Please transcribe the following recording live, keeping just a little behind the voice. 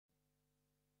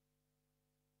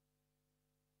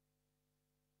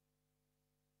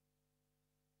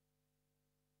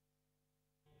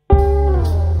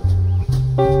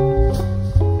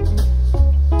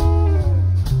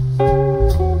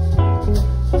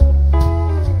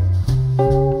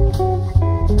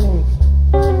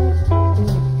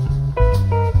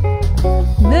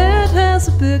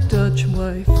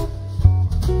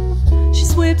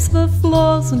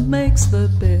the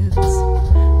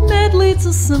beds. Ned leads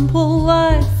a simple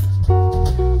life.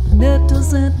 Ned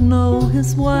doesn't know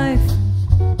his wife.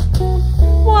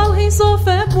 While he's off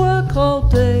at work all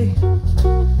day,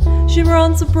 she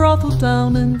runs a brothel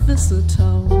down in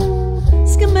Town,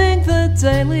 skimming the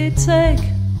daily take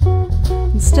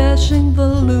and stashing the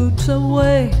loot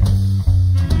away.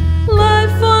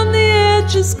 Life on the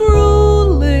edge is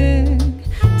grueling,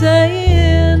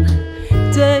 day in,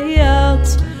 day out.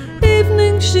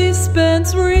 Evening she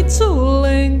spends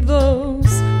retooling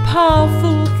those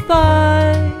powerful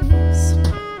thighs.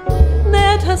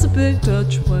 Ned has a big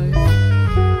Dutch wife,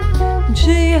 and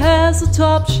she has a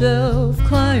top shelf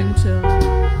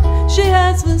clientele. She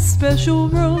has this special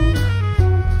room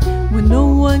where no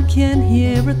one can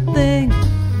hear a thing.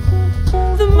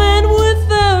 The men with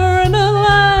their inner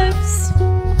lives,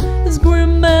 as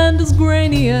grim and as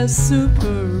grainy as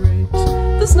Super 8.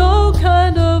 There's no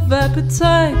kind of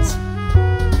appetite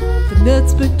that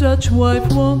Ned's big Dutch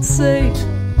wife won't sate.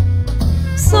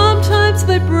 Sometimes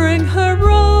they bring her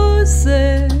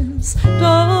roses,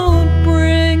 don't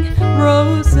bring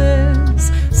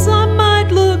roses. Some might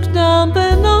look down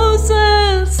their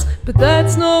noses, but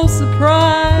that's no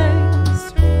surprise.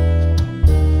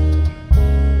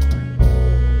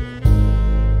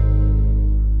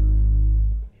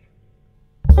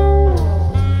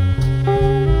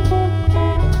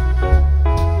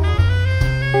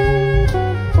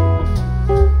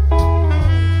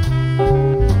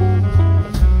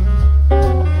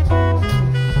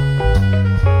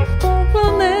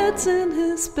 In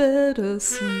his bed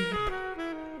asleep,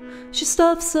 she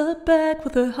stuffs her bag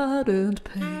with her hardened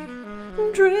pain,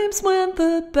 and dreams when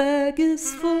the bag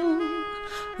is full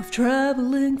of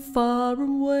traveling far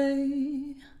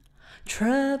away,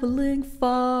 traveling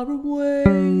far away.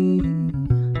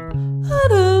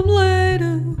 Adam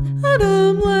later,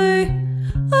 Adam lay,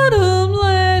 Adam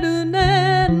later,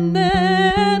 Ned,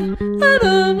 Ned,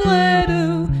 Adam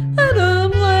later,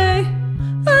 Adam lay,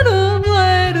 Adam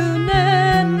later,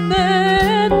 Ned,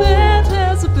 Ned. Ned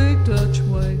has a big Dutch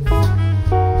wife.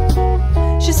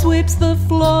 She sweeps the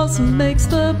floors and makes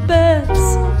the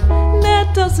beds.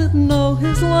 Ned doesn't know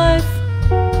his life.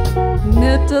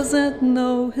 Ned doesn't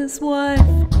know his wife.